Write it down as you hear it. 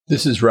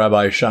This is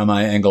Rabbi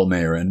Shammai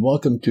Engelmayer, and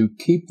welcome to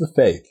Keep the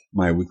Faith,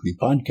 my weekly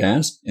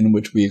podcast in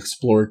which we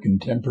explore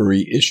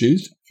contemporary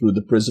issues through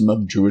the prism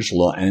of Jewish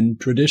law and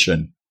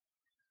tradition.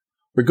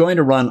 We're going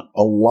to run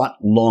a lot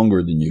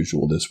longer than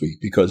usual this week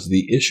because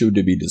the issue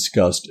to be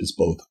discussed is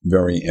both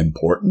very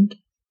important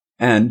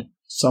and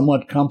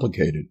somewhat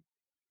complicated.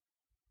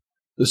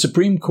 The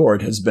Supreme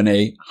Court has been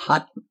a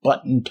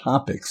hot-button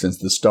topic since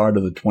the start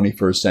of the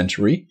 21st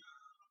century,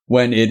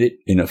 when it,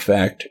 in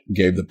effect,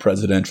 gave the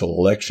presidential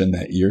election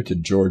that year to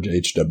George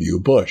H.W.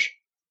 Bush.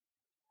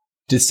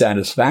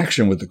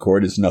 Dissatisfaction with the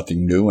court is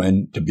nothing new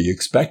and to be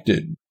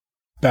expected.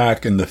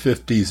 Back in the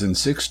 50s and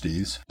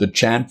 60s, the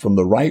chant from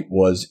the right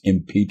was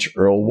impeach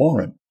Earl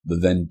Warren, the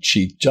then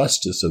Chief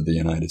Justice of the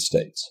United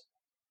States.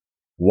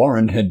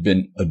 Warren had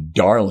been a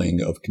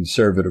darling of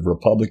conservative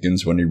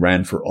Republicans when he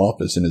ran for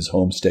office in his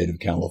home state of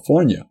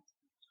California.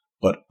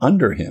 But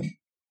under him,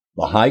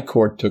 the High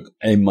Court took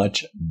a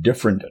much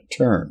different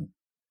turn.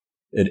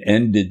 It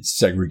ended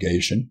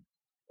segregation,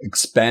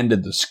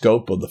 expanded the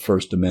scope of the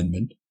First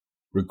Amendment,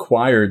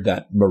 required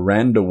that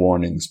Miranda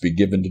warnings be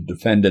given to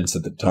defendants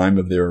at the time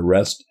of their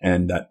arrest,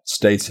 and that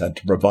states had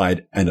to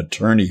provide an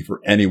attorney for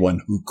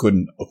anyone who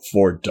couldn't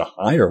afford to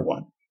hire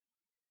one.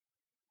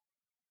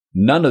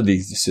 None of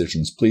these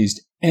decisions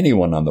pleased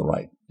anyone on the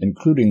right,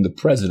 including the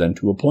president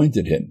who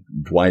appointed him,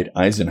 Dwight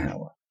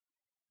Eisenhower.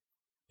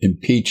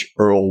 Impeach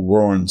Earl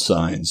Warren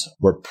signs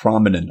were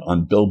prominent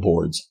on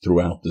billboards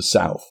throughout the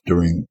South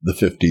during the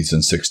 50s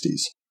and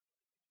 60s.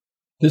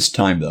 This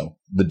time, though,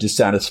 the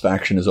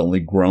dissatisfaction has only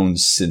grown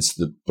since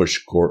the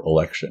Bush court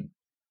election,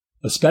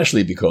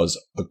 especially because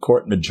the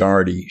court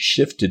majority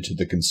shifted to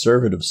the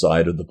conservative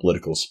side of the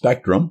political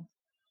spectrum,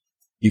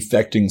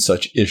 affecting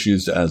such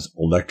issues as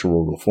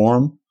electoral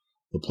reform,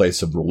 the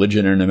place of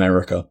religion in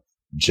America,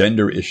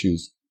 gender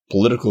issues,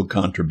 political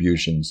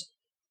contributions,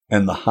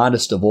 and the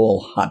hottest of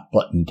all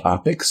hot-button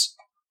topics,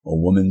 a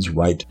woman's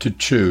right to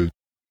choose.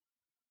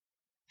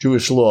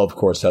 Jewish law, of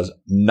course, has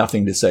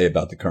nothing to say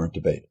about the current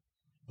debate,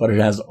 but it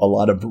has a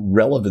lot of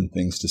relevant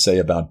things to say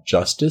about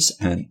justice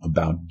and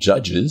about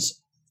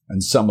judges,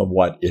 and some of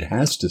what it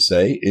has to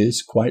say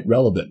is quite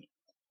relevant.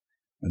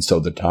 And so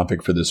the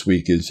topic for this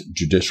week is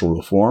judicial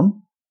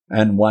reform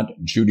and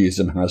what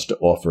Judaism has to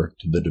offer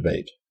to the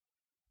debate.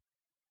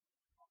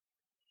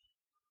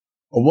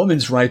 A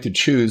woman's right to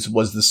choose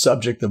was the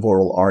subject of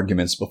oral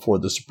arguments before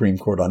the Supreme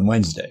Court on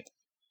Wednesday,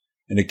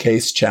 in a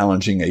case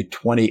challenging a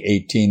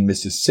 2018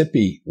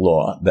 Mississippi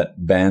law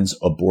that bans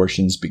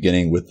abortions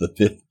beginning with the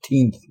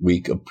 15th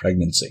week of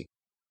pregnancy.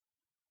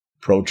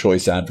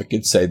 Pro-choice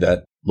advocates say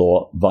that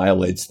law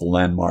violates the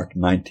landmark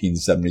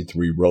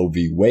 1973 Roe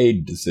v.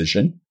 Wade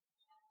decision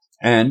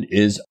and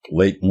is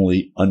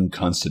blatantly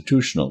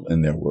unconstitutional,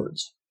 in their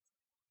words.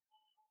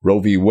 Roe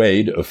v.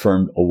 Wade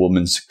affirmed a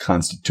woman's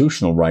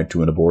constitutional right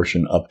to an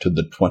abortion up to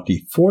the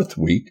 24th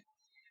week,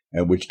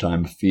 at which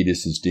time a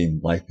fetus is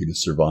deemed likely to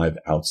survive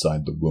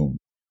outside the womb.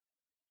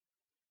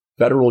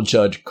 Federal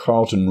Judge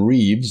Carlton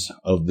Reeves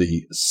of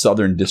the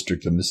Southern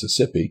District of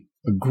Mississippi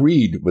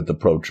agreed with the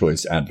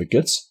pro-choice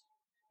advocates,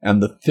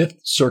 and the Fifth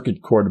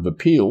Circuit Court of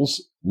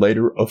Appeals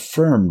later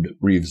affirmed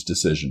Reeves'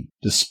 decision,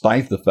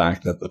 despite the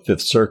fact that the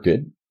Fifth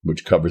Circuit,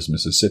 which covers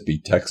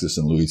Mississippi, Texas,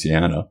 and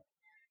Louisiana,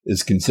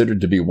 is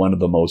considered to be one of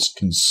the most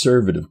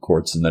conservative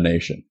courts in the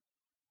nation.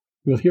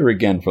 We'll hear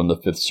again from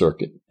the Fifth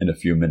Circuit in a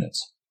few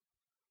minutes.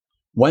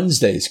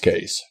 Wednesday's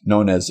case,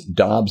 known as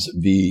Dobbs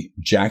v.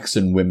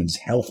 Jackson Women's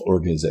Health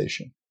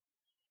Organization,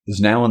 is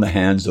now in the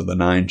hands of the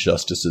 9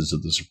 justices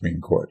of the Supreme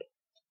Court.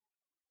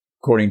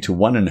 According to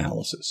one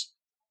analysis,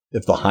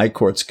 if the High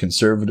Court's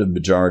conservative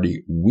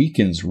majority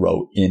weakens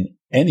Roe in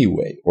any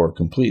way or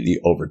completely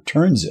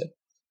overturns it,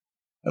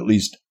 at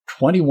least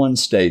 21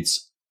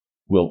 states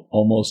will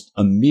almost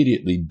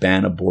immediately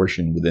ban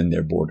abortion within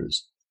their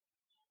borders.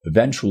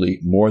 Eventually,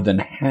 more than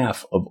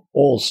half of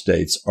all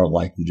states are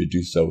likely to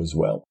do so as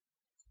well.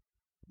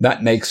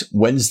 That makes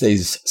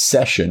Wednesday's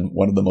session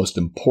one of the most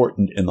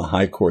important in the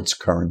High Court's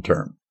current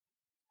term.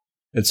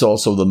 It's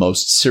also the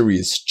most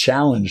serious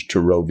challenge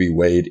to Roe v.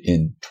 Wade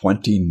in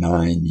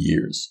 29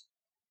 years.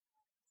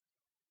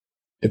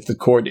 If the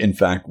court, in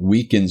fact,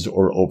 weakens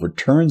or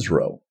overturns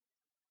Roe,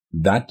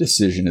 that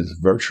decision is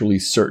virtually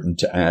certain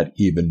to add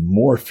even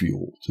more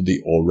fuel to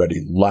the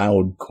already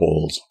loud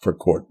calls for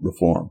court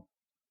reform.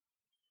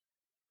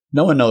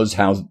 No one knows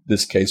how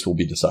this case will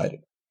be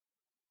decided,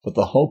 but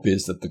the hope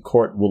is that the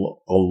court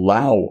will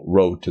allow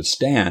Roe to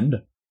stand,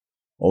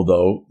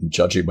 although,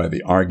 judging by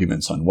the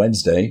arguments on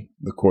Wednesday,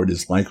 the court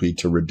is likely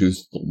to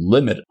reduce the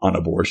limit on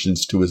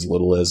abortions to as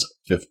little as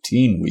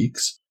 15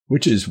 weeks,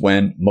 which is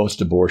when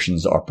most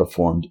abortions are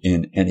performed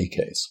in any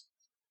case.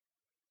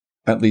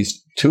 At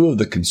least 2 of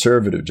the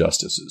conservative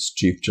justices,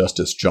 Chief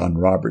Justice John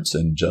Roberts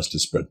and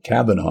Justice Brett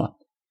Kavanaugh,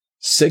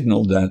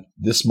 signaled that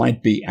this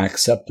might be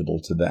acceptable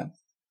to them.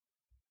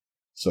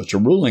 Such a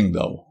ruling,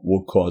 though,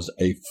 will cause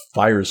a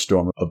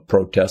firestorm of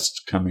protests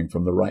coming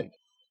from the right.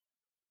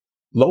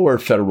 Lower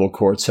federal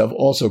courts have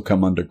also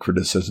come under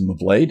criticism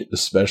of late,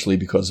 especially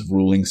because of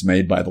rulings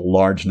made by the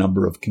large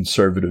number of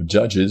conservative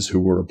judges who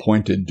were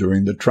appointed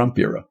during the Trump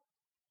era.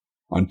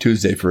 On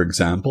Tuesday, for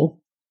example,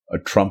 a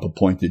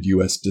Trump-appointed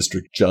U.S.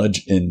 District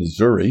Judge in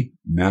Missouri,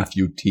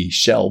 Matthew T.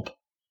 Shelp,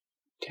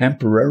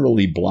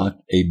 temporarily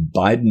blocked a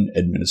Biden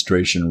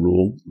administration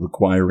rule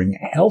requiring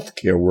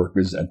healthcare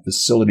workers at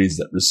facilities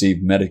that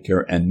receive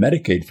Medicare and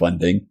Medicaid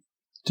funding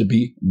to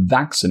be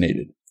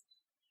vaccinated.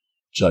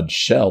 Judge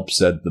Shelp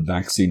said the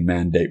vaccine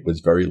mandate was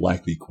very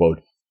likely,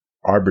 quote,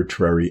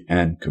 arbitrary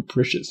and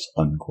capricious,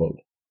 unquote.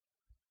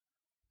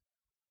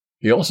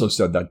 He also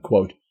said that,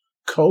 quote,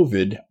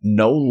 COVID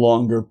no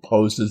longer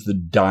poses the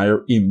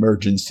dire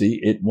emergency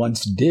it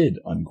once did,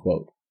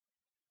 unquote.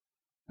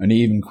 And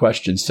he even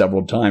questioned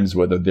several times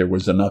whether there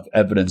was enough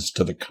evidence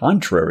to the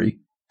contrary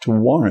to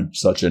warrant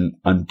such an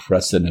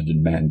unprecedented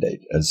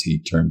mandate, as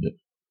he termed it.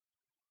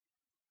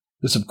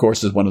 This, of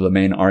course, is one of the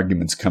main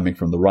arguments coming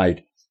from the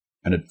right,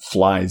 and it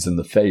flies in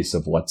the face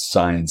of what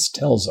science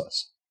tells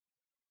us.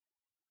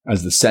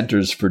 As the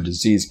Centers for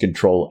Disease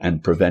Control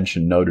and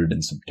Prevention noted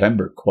in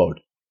September, quote,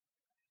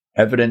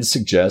 evidence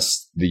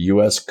suggests the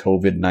U.S.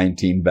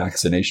 COVID-19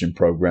 vaccination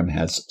program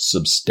has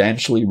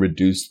substantially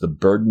reduced the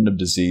burden of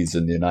disease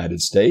in the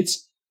United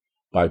States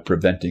by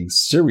preventing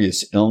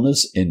serious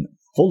illness in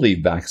fully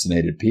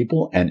vaccinated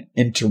people and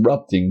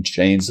interrupting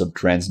chains of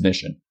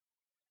transmission.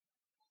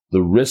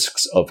 The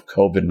risks of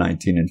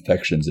COVID-19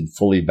 infections in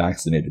fully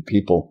vaccinated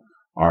people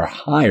are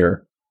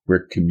higher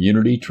where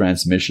community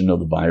transmission of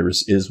the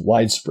virus is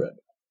widespread.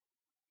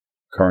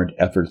 Current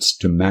efforts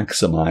to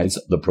maximize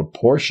the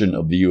proportion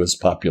of the U.S.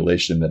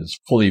 population that is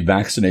fully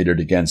vaccinated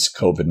against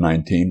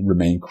COVID-19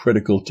 remain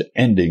critical to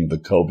ending the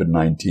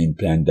COVID-19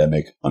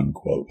 pandemic,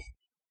 unquote.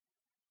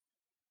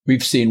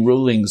 We've seen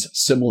rulings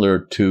similar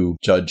to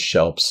Judge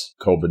Shelp's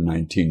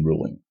COVID-19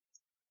 ruling.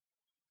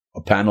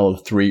 A panel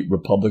of 3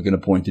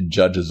 Republican-appointed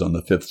judges on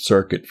the Fifth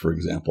Circuit, for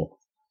example,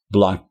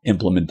 blocked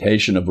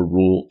implementation of a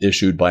rule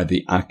issued by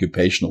the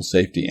Occupational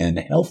Safety and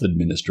Health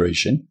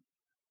Administration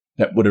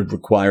that would have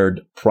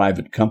required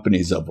private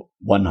companies of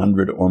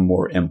 100 or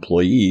more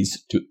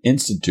employees to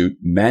institute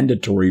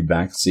mandatory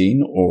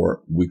vaccine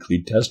or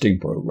weekly testing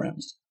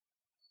programs.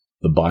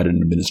 The Biden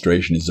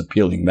administration is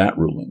appealing that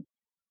ruling.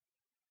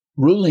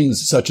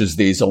 Rulings such as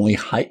these only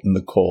heighten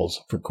the calls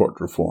for court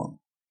reform,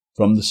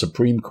 from the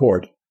Supreme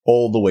Court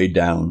all the way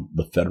down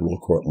the federal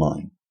court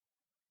line.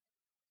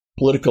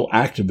 Political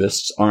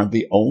activists aren't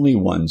the only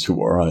ones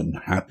who are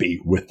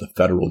unhappy with the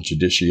federal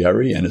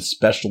judiciary and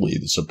especially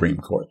the Supreme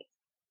Court.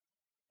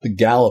 The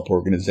Gallup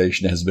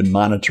organization has been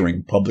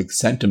monitoring public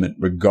sentiment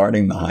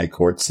regarding the High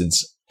Court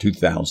since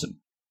 2000.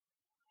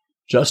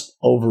 Just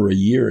over a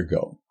year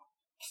ago,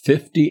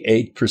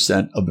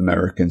 58% of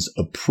Americans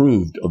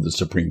approved of the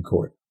Supreme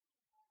Court.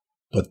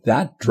 But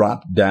that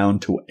dropped down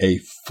to a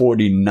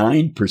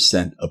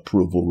 49%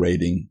 approval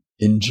rating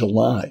in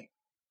July.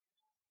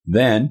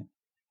 Then,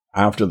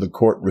 after the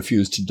court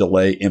refused to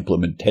delay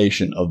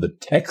implementation of the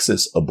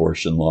Texas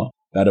abortion law,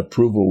 that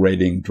approval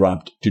rating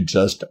dropped to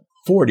just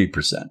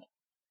 40%,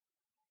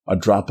 a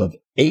drop of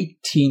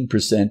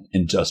 18%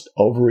 in just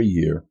over a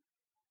year,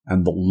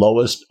 and the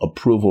lowest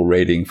approval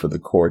rating for the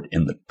court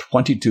in the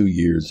 22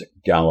 years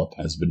Gallup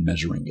has been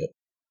measuring it.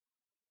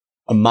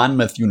 A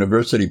Monmouth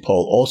University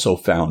poll also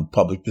found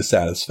public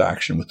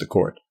dissatisfaction with the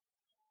court.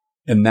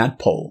 In that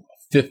poll,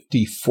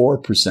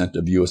 54%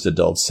 of U.S.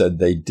 adults said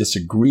they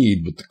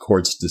disagreed with the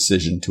court's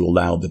decision to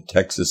allow the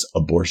Texas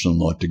abortion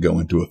law to go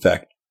into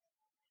effect.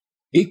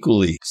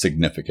 Equally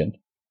significant,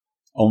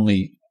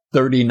 only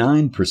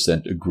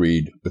 39%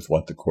 agreed with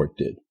what the court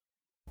did.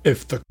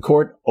 If the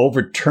court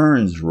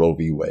overturns Roe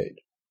v. Wade,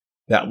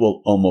 that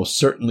will almost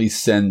certainly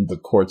send the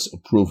court's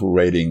approval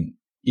rating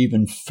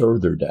even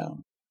further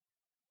down.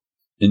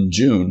 In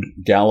June,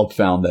 Gallup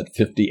found that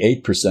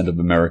 58% of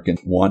Americans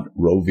want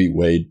Roe v.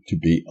 Wade to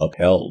be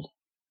upheld.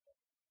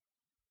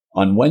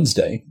 On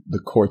Wednesday,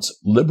 the court's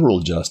liberal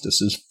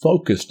justices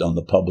focused on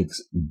the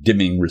public's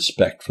dimming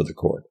respect for the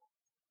court.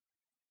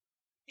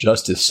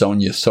 Justice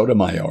Sonia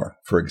Sotomayor,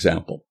 for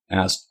example,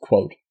 asked,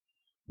 quote,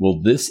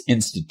 will this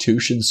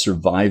institution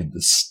survive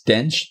the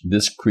stench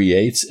this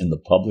creates in the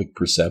public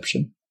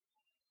perception?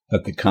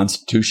 That the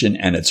Constitution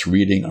and its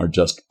reading are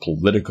just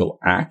political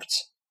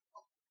acts?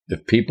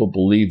 If people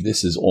believe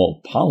this is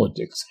all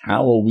politics,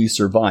 how will we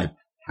survive?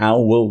 How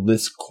will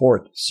this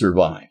court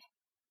survive?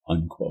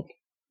 Unquote.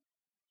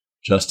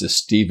 Justice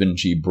Stephen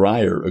G.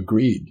 Breyer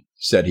agreed,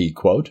 said he,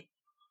 quote,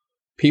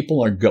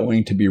 people are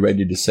going to be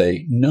ready to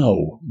say,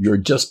 no, you're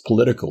just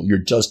political, you're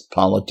just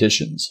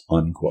politicians,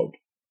 unquote.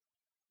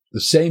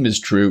 The same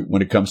is true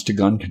when it comes to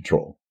gun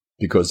control,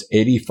 because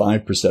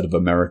 85% of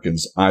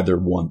Americans either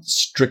want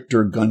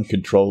stricter gun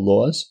control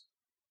laws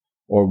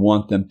or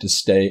want them to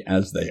stay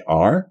as they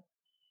are,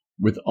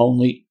 with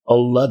only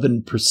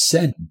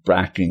 11%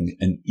 backing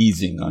an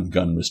easing on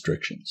gun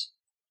restrictions.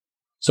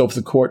 So if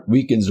the court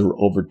weakens or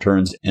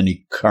overturns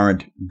any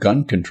current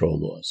gun control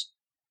laws,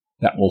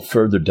 that will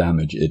further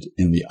damage it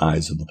in the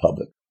eyes of the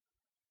public.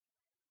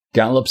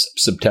 Gallup's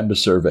September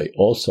survey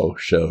also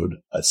showed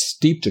a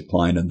steep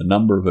decline in the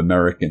number of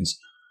Americans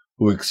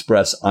who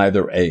express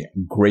either a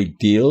great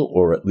deal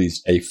or at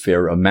least a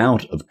fair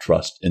amount of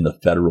trust in the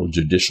federal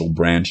judicial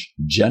branch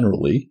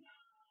generally,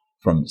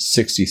 from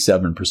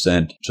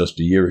 67% just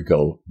a year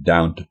ago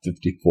down to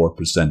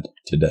 54%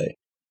 today.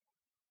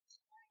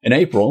 In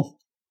April,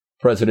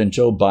 President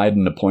Joe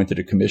Biden appointed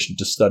a commission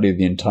to study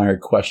the entire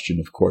question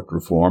of court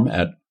reform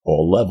at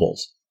all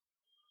levels.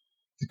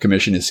 The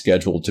commission is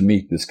scheduled to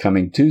meet this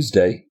coming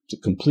Tuesday to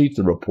complete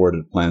the report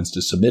it plans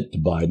to submit to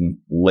Biden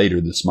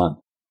later this month.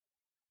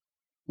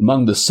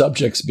 Among the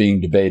subjects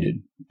being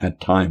debated, at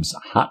times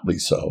hotly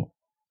so,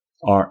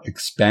 are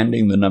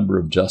expanding the number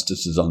of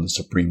justices on the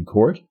Supreme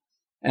Court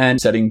and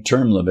setting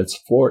term limits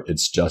for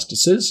its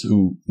justices,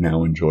 who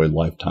now enjoy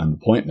lifetime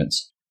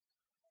appointments.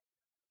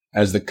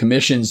 As the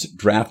commission's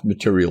draft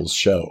materials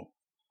show,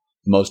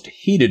 the most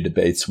heated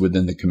debates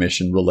within the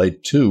commission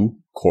relate to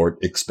court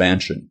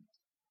expansion.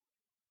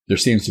 There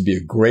seems to be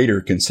a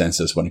greater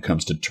consensus when it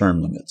comes to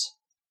term limits.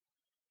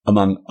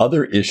 Among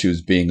other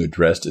issues being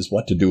addressed is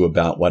what to do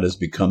about what has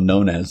become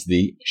known as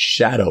the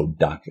shadow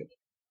docket.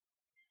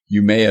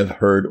 You may have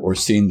heard or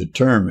seen the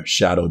term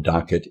shadow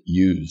docket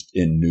used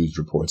in news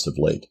reports of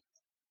late.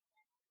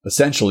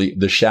 Essentially,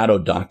 the shadow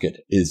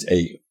docket is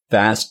a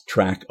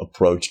fast-track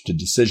approach to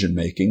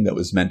decision-making that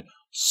was meant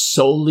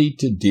solely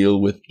to deal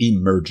with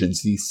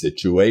emergency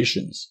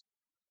situations.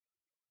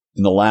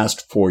 In the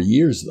last 4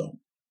 years, though,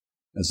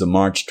 as a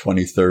March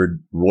 23rd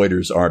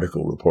Reuters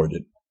article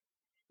reported,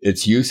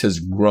 its use has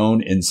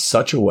grown in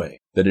such a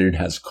way that it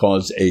has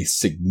caused a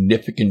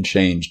significant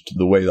change to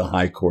the way the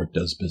High Court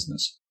does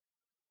business.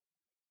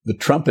 The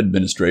Trump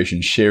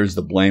administration shares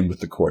the blame with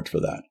the court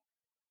for that.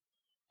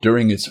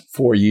 During its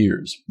 4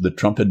 years, the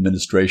Trump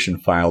administration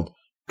filed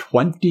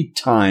 20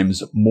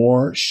 times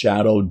more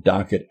shadow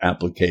docket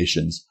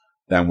applications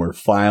than were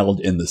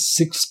filed in the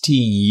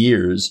 16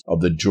 years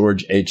of the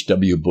George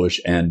H.W. Bush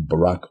and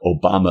Barack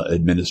Obama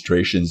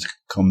administrations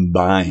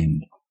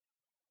combined.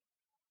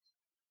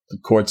 The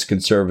court's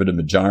conservative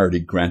majority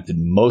granted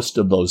most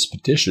of those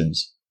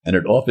petitions, and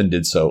it often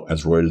did so,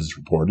 as Reuters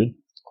reported,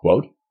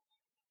 quote,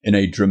 in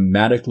a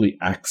dramatically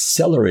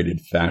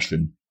accelerated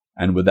fashion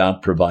and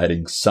without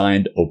providing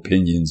signed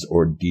opinions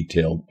or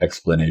detailed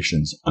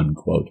explanations,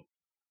 unquote.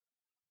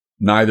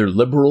 Neither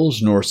liberals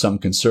nor some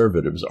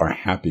conservatives are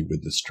happy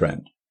with this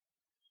trend.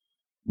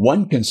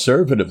 One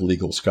conservative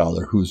legal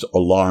scholar who's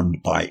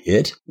alarmed by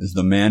it is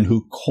the man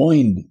who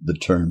coined the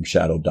term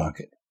shadow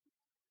docket,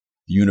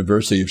 the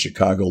University of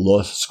Chicago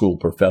Law School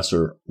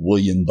professor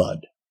William Budd.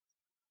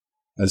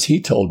 As he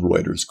told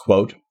Reuters,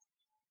 quote,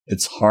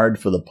 it's hard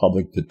for the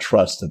public to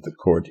trust that the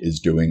court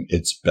is doing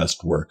its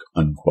best work,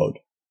 unquote.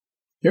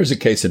 Here's a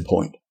case in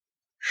point.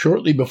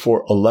 Shortly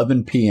before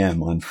 11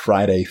 p.m. on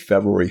Friday,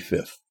 February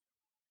 5th,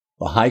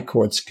 the High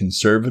Court's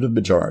conservative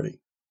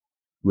majority,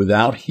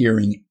 without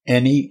hearing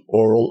any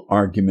oral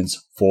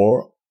arguments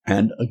for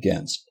and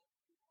against,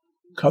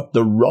 cut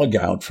the rug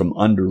out from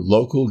under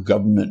local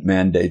government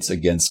mandates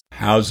against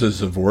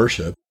houses of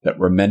worship that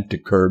were meant to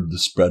curb the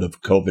spread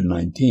of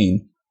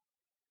COVID-19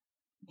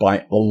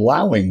 by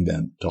allowing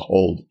them to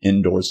hold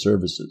indoor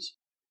services.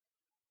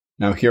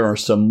 Now, here are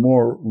some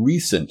more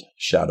recent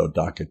shadow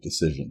docket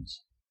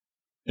decisions.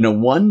 In a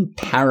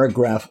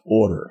one-paragraph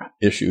order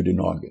issued in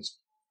August,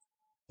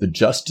 the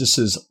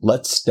justices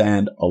let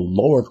stand a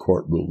lower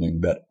court ruling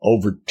that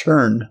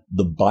overturned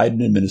the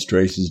Biden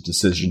administration's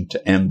decision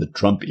to end the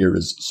Trump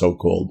era's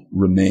so-called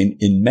Remain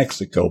in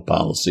Mexico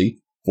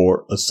policy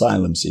for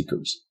asylum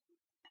seekers.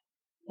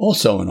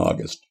 Also in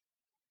August,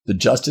 the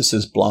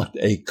justices blocked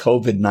a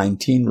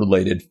COVID-19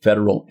 related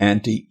federal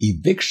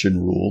anti-eviction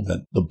rule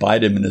that the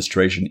Biden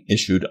administration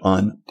issued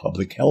on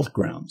public health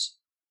grounds.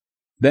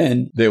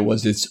 Then there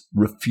was its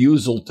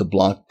refusal to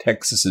block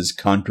Texas's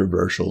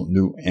controversial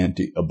new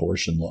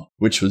anti-abortion law,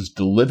 which was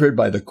delivered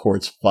by the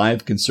court's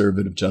 5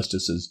 conservative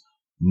justices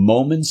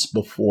moments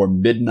before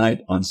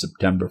midnight on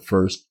September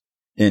 1st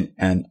in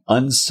an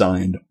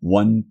unsigned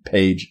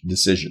 1-page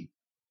decision.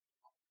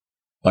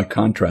 By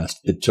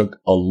contrast, it took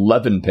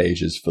 11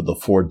 pages for the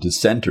 4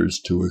 dissenters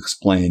to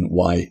explain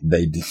why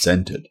they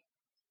dissented.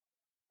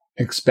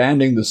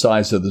 Expanding the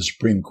size of the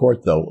Supreme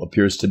Court, though,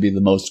 appears to be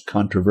the most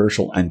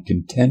controversial and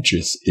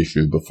contentious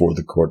issue before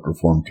the Court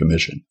Reform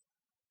Commission.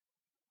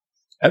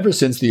 Ever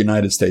since the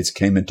United States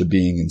came into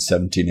being in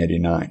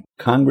 1789,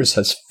 Congress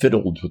has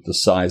fiddled with the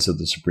size of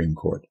the Supreme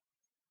Court.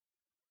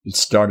 It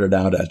started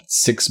out at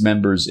 6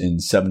 members in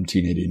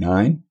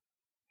 1789.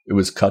 It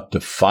was cut to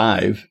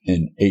 5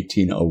 in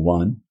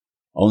 1801,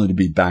 only to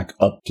be back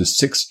up to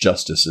 6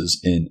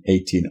 justices in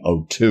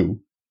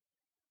 1802.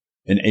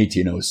 In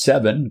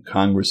 1807,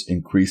 Congress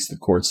increased the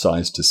court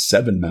size to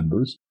 7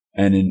 members,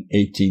 and in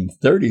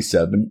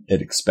 1837,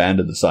 it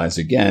expanded the size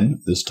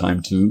again, this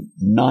time to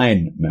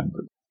 9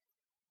 members.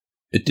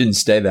 It didn't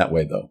stay that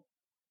way, though.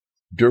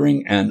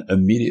 During and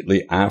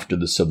immediately after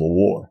the Civil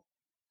War,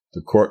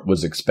 the court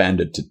was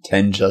expanded to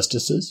 10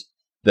 justices,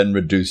 then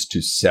reduced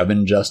to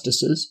 7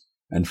 justices,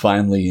 And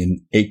finally,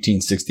 in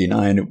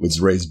 1869, it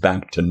was raised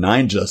back to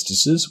 9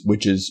 justices,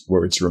 which is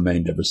where it's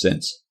remained ever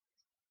since.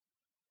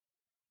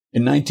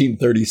 In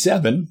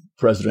 1937,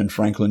 President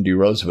Franklin D.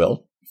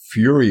 Roosevelt,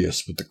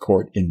 furious with the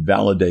court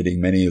invalidating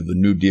many of the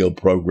New Deal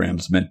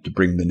programs meant to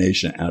bring the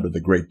nation out of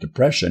the Great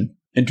Depression,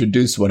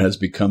 introduced what has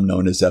become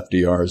known as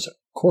FDR's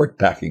court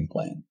packing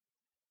plan.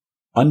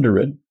 Under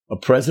it, a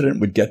president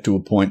would get to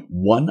appoint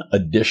 1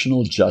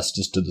 additional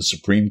justice to the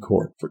Supreme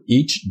Court for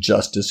each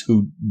justice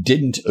who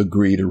didn't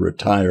agree to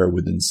retire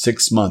within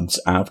 6 months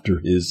after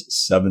his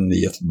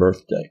 70th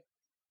birthday.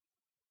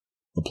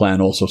 The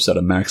plan also set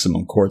a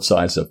maximum court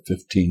size of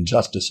 15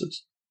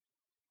 justices.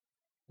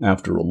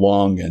 After a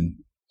long and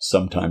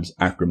sometimes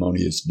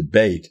acrimonious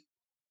debate,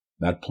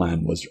 that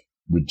plan was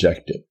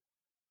rejected.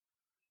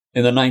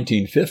 In the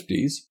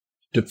 1950s,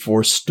 to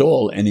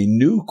forestall any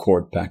new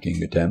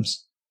court-packing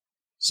attempts,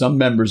 some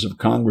members of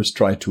Congress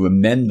tried to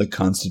amend the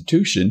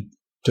Constitution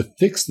to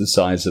fix the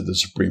size of the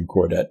Supreme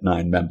Court at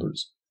 9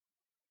 members.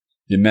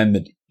 The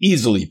amendment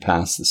easily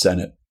passed the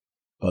Senate,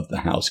 but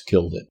the House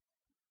killed it.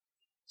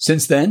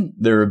 Since then,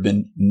 there have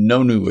been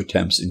no new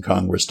attempts in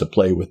Congress to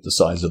play with the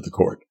size of the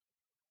court,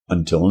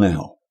 until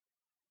now.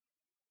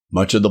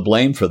 Much of the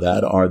blame for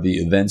that are the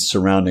events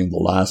surrounding the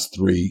last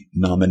 3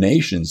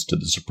 nominations to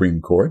the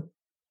Supreme Court,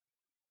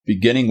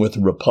 beginning with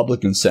the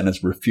Republican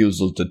Senate's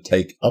refusal to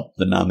take up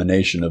the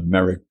nomination of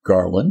Merrick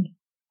Garland,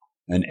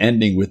 and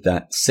ending with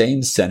that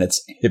same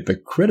Senate's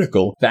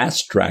hypocritical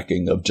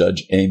fast-tracking of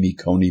Judge Amy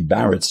Coney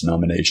Barrett's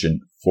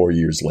nomination 4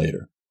 years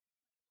later.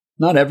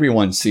 Not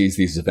everyone sees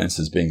these events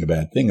as being a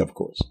bad thing, of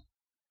course.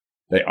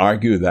 They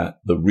argue that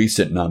the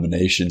recent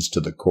nominations to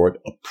the court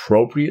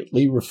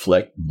appropriately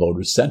reflect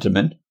voter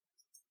sentiment.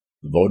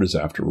 The voters,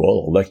 after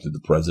all, elected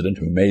the president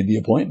who made the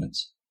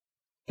appointments.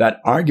 That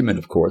argument,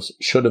 of course,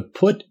 should have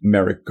put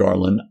Merrick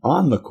Garland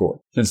on the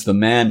court, since the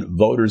man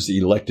voters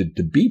elected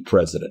to be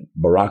president,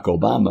 Barack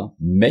Obama,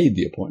 made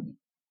the appointment.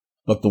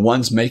 But the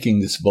ones making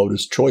this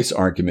voters' choice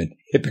argument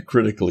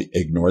hypocritically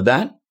ignore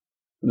that,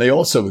 and they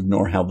also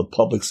ignore how the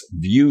public's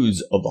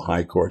views of the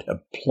High Court have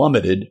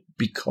plummeted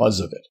because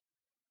of it.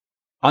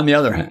 On the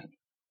other hand,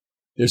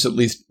 there's at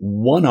least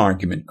one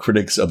argument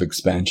critics of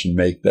expansion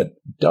make that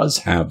does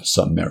have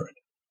some merit.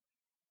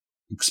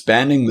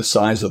 Expanding the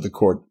size of the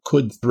court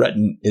could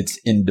threaten its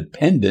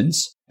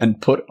independence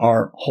and put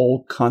our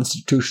whole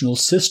constitutional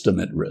system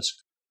at risk.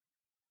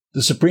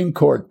 The Supreme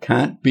Court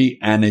can't be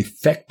an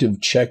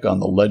effective check on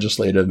the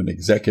legislative and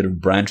executive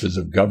branches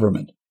of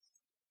government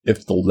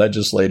if the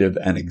legislative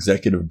and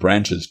executive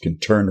branches can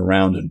turn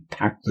around and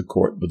pack the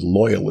court with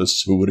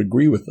loyalists who would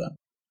agree with them.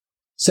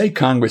 Say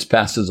Congress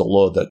passes a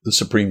law that the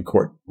Supreme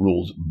Court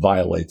rules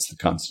violates the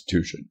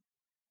Constitution.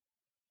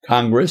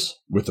 Congress,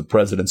 with the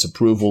president's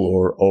approval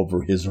or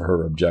over his or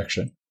her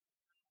objection,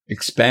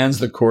 expands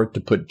the court to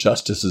put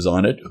justices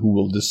on it who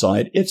will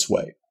decide its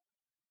way.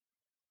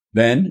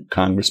 Then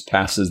Congress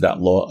passes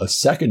that law a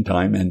second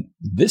time, and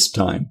this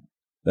time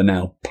the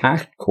now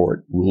packed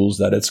court rules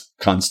that it's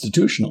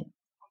constitutional.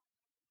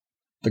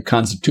 The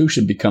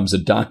Constitution becomes a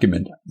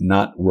document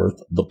not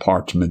worth the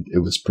parchment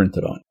it was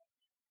printed on.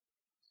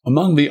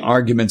 Among the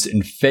arguments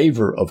in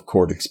favor of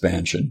court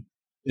expansion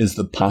is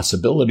the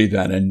possibility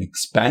that an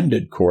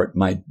expanded court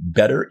might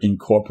better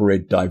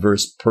incorporate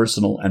diverse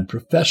personal and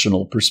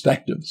professional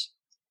perspectives.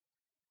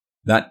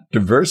 That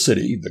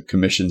diversity, the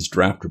Commission's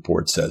draft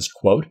report says,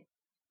 quote,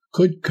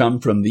 could come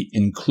from the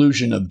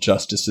inclusion of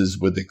justices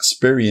with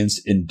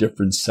experience in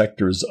different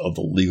sectors of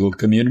the legal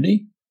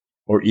community,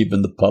 or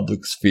even the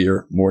public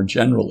sphere more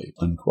generally,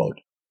 unquote.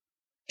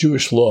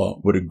 Jewish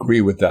law would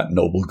agree with that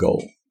noble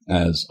goal,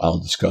 as I'll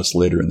discuss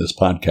later in this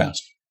podcast.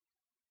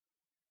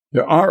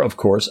 There are, of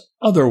course,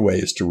 other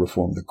ways to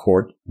reform the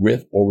court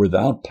with or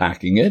without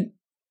packing it,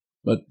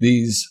 but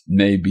these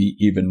may be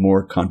even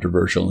more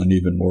controversial and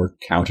even more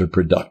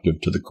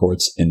counterproductive to the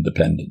court's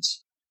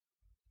independence.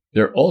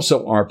 There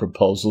also are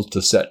proposals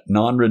to set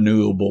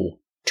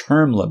non-renewable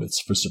term limits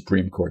for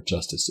Supreme Court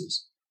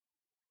justices.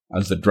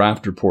 As the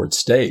draft report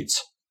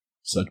states,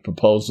 such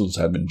proposals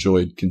have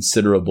enjoyed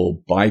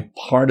considerable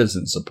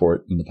bipartisan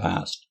support in the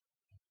past.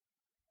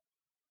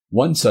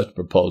 One such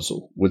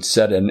proposal would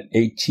set an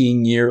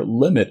 18-year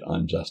limit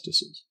on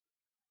justices.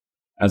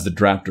 As the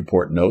draft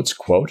report notes,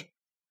 quote,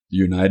 the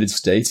United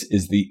States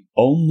is the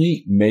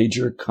only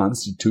major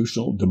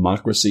constitutional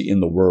democracy in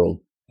the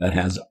world that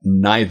has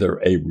neither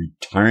a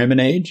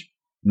retirement age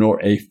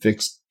nor a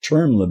fixed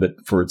term limit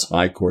for its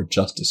high court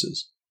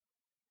justices.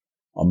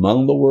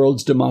 Among the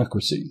world's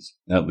democracies,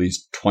 at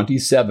least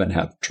 27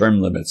 have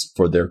term limits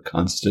for their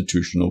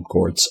constitutional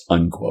courts,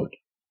 unquote.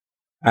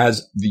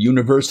 As the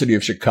University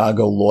of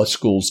Chicago Law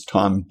School's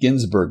Tom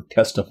Ginsburg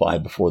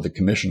testified before the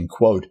commission,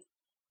 quote,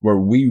 were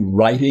we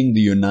writing the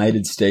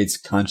United States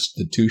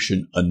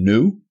Constitution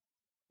anew,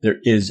 there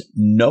is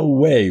no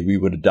way we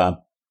would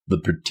adopt the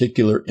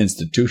particular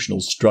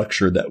institutional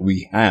structure that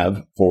we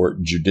have for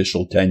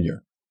judicial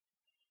tenure.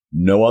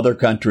 No other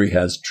country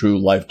has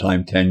true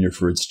lifetime tenure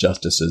for its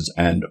justices,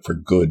 and for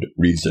good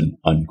reason,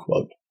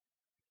 unquote.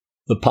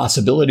 The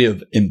possibility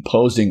of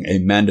imposing a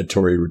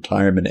mandatory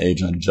retirement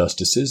age on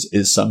justices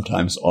is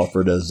sometimes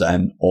offered as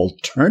an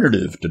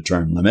alternative to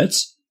term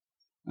limits,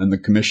 and the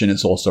Commission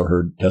has also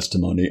heard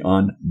testimony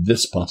on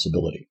this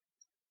possibility.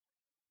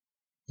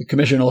 The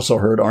Commission also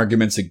heard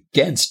arguments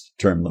against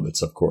term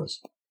limits, of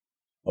course.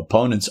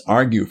 Opponents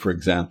argue, for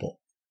example,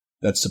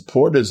 that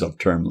supporters of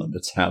term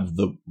limits have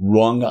the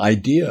wrong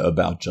idea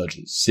about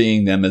judges,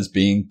 seeing them as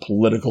being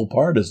political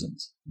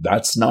partisans.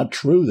 That's not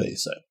true, they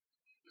say,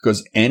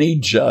 because any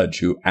judge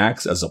who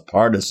acts as a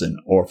partisan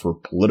or for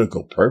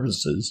political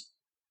purposes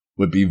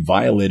would be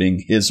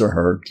violating his or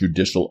her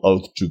judicial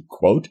oath to,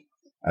 quote,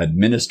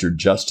 administer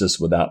justice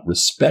without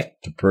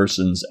respect to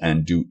persons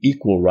and do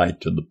equal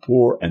right to the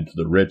poor and to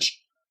the rich,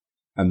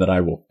 and that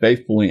I will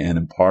faithfully and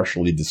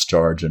impartially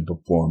discharge and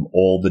perform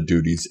all the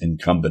duties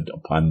incumbent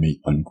upon me,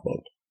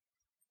 unquote.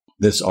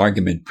 This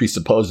argument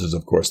presupposes,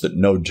 of course, that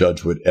no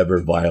judge would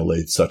ever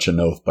violate such an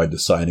oath by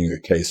deciding a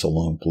case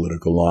along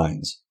political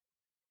lines.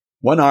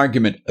 One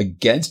argument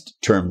against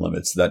term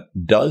limits that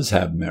does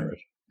have merit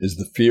is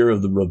the fear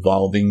of the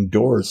revolving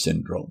door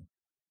syndrome.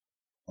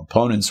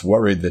 Opponents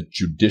worry that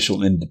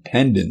judicial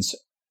independence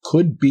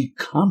could be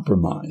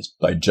compromised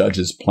by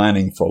judges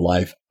planning for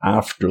life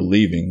after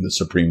leaving the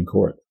Supreme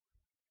Court.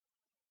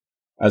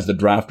 As the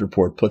draft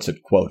report puts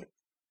it, quote,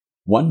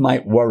 one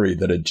might worry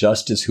that a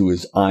justice who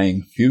is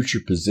eyeing future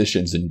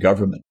positions in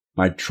government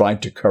might try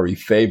to curry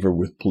favor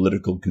with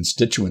political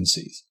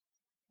constituencies,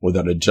 or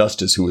that a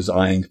justice who is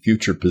eyeing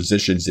future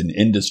positions in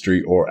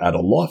industry or at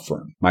a law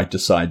firm might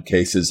decide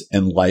cases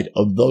in light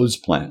of those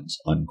plans,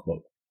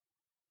 unquote.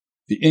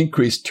 The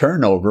increased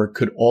turnover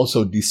could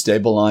also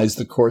destabilize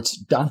the court's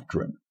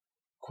doctrine.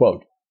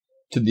 Quote,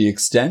 to the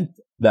extent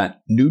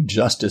that new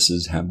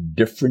justices have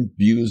different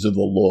views of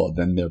the law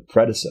than their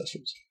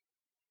predecessors,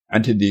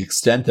 and to the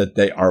extent that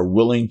they are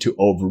willing to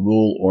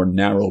overrule or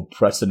narrow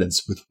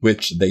precedents with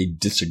which they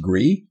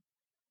disagree,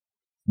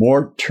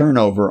 more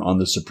turnover on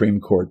the Supreme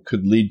Court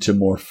could lead to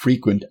more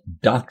frequent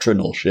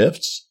doctrinal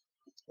shifts,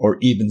 or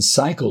even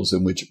cycles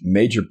in which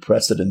major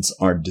precedents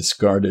are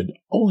discarded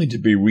only to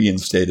be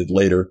reinstated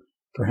later,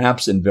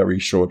 perhaps in very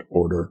short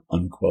order,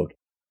 unquote.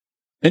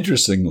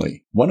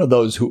 Interestingly, one of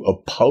those who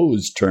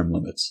oppose term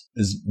limits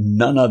is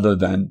none other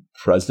than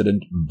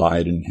President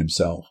Biden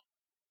himself.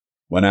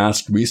 When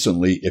asked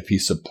recently if he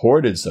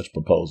supported such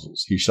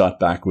proposals, he shot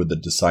back with a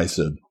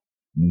decisive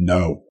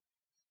no.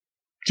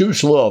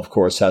 Jewish law, of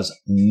course, has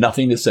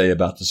nothing to say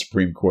about the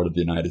Supreme Court of the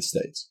United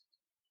States,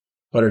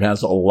 but it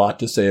has a lot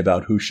to say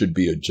about who should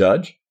be a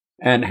judge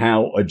and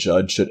how a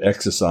judge should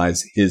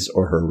exercise his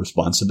or her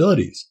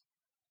responsibilities.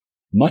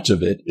 Much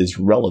of it is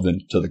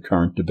relevant to the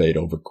current debate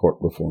over court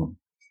reform.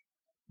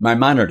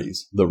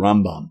 Maimonides, the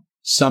Rambam,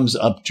 sums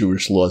up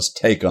Jewish law's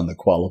take on the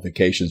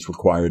qualifications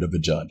required of a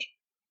judge.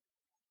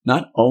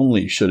 Not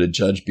only should a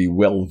judge be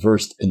well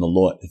versed in the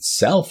law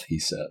itself, he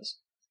says,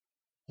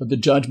 but the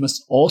judge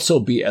must also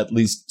be at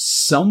least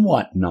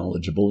somewhat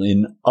knowledgeable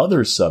in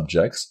other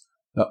subjects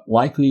that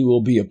likely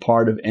will be a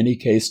part of any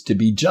case to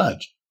be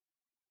judged,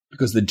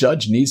 because the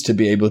judge needs to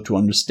be able to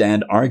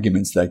understand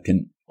arguments that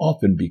can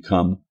often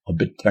become a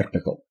bit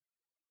technical.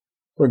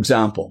 For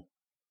example,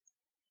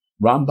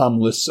 Rambam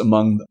lists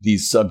among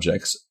these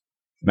subjects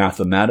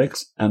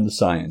mathematics and the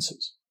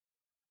sciences.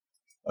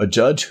 A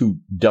judge who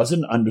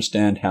doesn't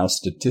understand how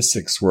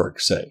statistics work,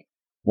 say,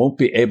 won't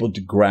be able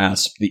to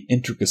grasp the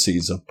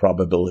intricacies of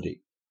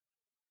probability.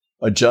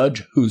 A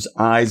judge whose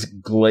eyes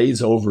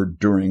glaze over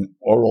during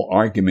oral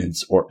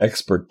arguments or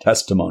expert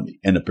testimony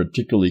in a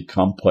particularly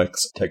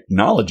complex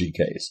technology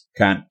case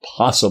can't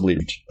possibly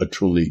reach a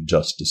truly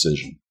just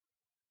decision.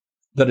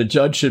 That a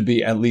judge should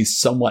be at least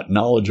somewhat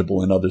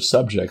knowledgeable in other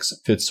subjects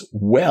fits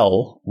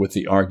well with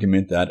the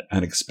argument that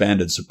an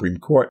expanded Supreme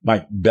Court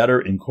might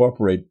better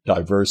incorporate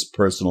diverse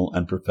personal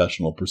and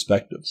professional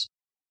perspectives.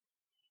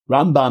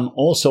 Rambam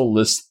also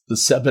lists the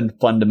 7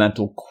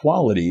 fundamental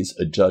qualities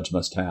a judge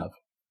must have: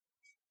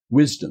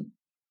 wisdom,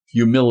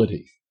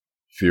 humility,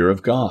 fear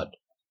of God,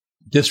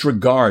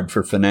 disregard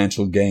for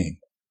financial gain,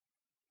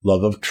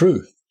 love of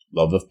truth,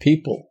 love of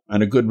people,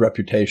 and a good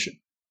reputation.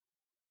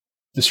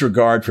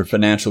 Disregard for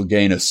financial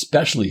gain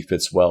especially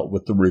fits well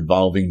with the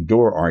revolving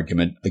door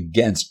argument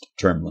against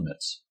term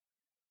limits.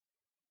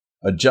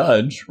 A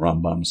judge,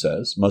 Rambam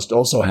says, must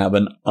also have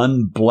an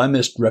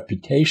unblemished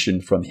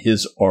reputation from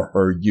his or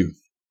her youth.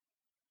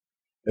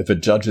 If a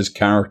judge's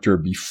character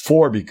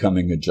before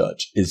becoming a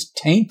judge is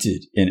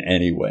tainted in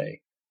any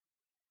way,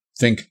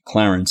 think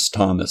Clarence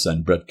Thomas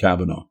and Brett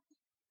Kavanaugh,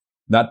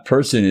 that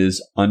person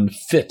is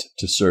unfit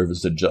to serve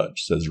as a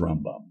judge, says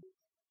Rambam.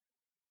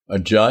 A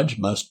judge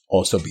must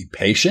also be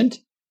patient,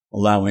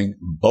 allowing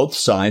both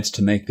sides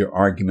to make their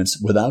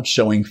arguments without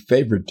showing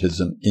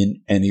favoritism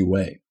in any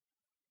way.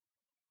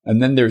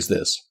 And then there's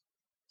this,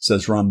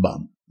 says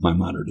Rambam,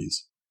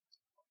 Maimonides.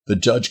 The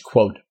judge,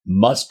 quote,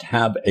 must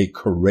have a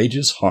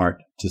courageous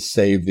heart to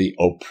save the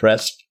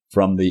oppressed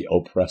from the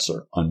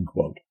oppressor,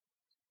 unquote.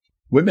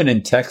 Women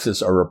in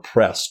Texas are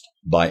oppressed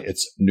by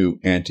its new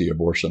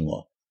anti-abortion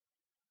law.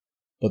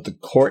 But the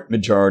court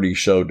majority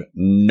showed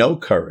no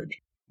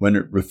courage when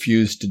it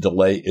refused to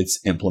delay its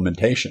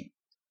implementation.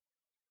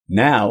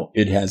 Now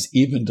it has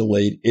even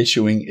delayed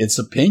issuing its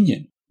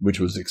opinion, which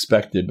was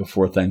expected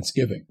before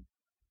Thanksgiving.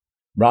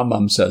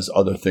 Rambam says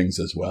other things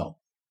as well.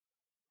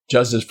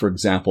 Judges, for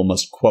example,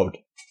 must, quote,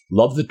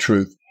 love the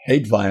truth,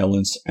 hate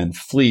violence, and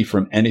flee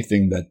from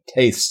anything that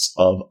tastes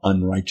of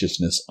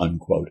unrighteousness,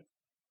 unquote.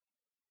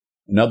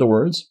 In other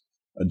words,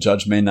 a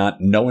judge may not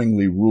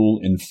knowingly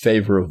rule in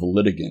favor of the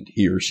litigant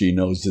he or she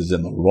knows is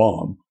in the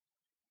wrong,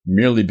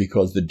 merely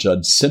because the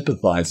judge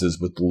sympathizes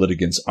with the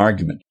litigant's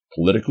argument,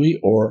 politically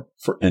or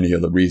for any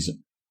other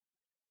reason.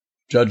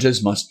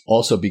 Judges must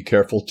also be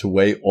careful to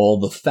weigh all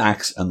the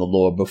facts and the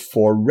law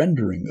before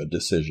rendering a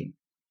decision.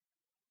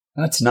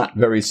 That's not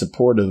very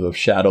supportive of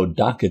shadow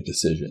docket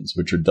decisions,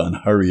 which are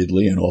done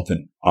hurriedly and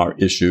often are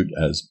issued,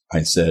 as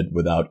I said,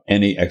 without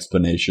any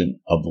explanation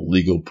of the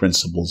legal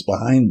principles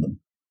behind them.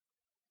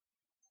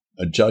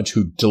 A judge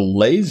who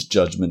delays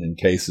judgment in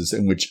cases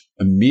in which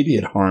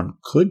immediate harm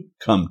could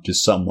come to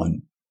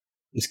someone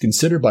is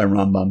considered by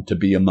Rambam to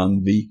be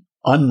among the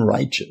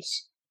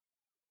unrighteous.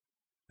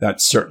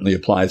 That certainly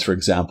applies, for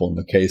example, in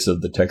the case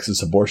of the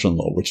Texas abortion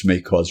law, which may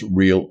cause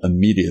real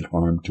immediate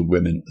harm to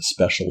women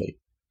especially.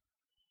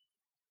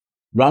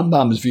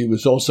 Rambam's view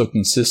is also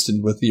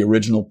consistent with the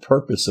original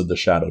purpose of the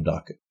shadow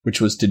docket,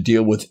 which was to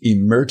deal with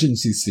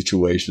emergency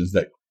situations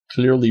that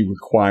clearly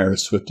require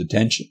swift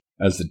attention,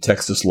 as the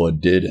Texas law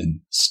did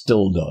and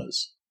still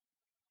does.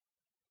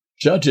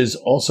 Judges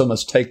also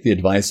must take the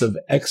advice of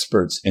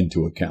experts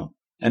into account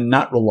and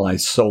not rely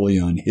solely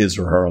on his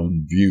or her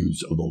own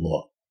views of the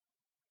law.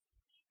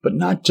 But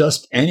not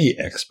just any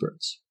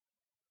experts.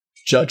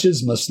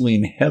 Judges must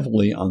lean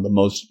heavily on the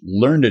most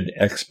learned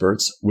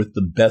experts with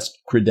the best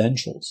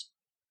credentials.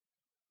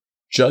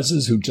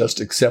 Judges who just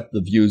accept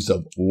the views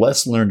of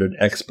less learned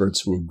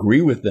experts who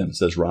agree with them,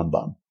 says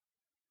Rambam,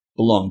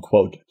 belong,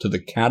 quote, to the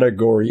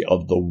category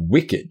of the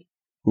wicked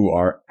who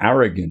are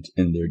arrogant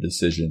in their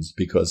decisions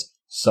because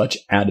such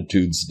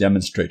attitudes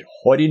demonstrate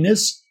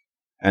haughtiness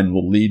and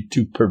will lead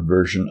to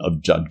perversion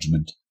of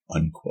judgment,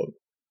 unquote.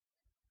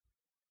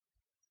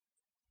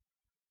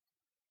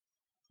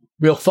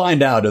 We'll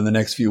find out in the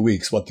next few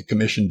weeks what the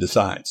commission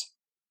decides.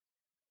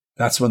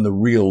 That's when the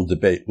real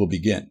debate will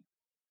begin.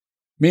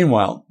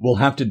 Meanwhile, we'll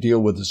have to deal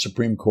with the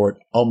Supreme Court,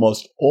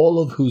 almost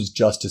all of whose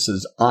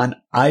justices on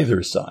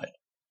either side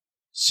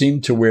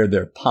seem to wear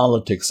their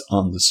politics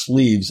on the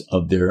sleeves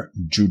of their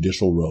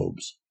judicial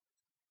robes.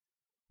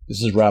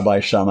 This is Rabbi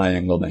Shammai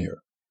Engelmayer.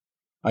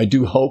 I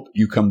do hope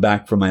you come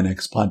back for my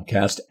next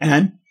podcast,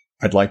 and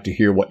I'd like to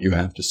hear what you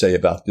have to say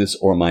about this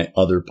or my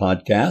other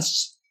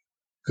podcasts.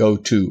 Go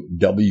to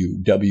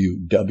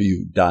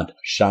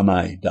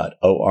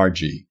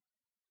www.shammai.org,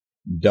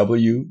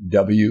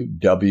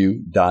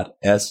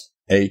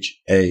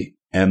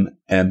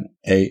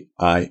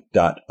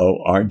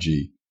 www.shammai.org,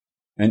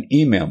 and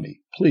email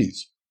me,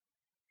 please.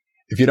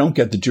 If you don't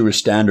get the Jewish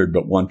Standard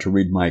but want to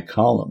read my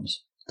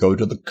columns, go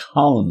to the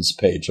columns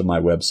page of my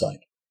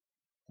website.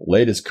 The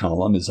latest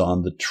column is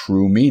on the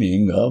true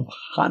meaning of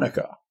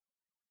Hanukkah.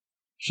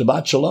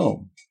 Shabbat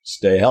Shalom.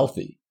 Stay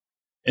healthy.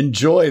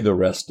 Enjoy the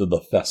rest of the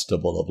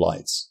Festival of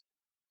Lights.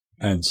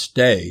 And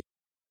stay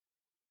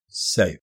safe.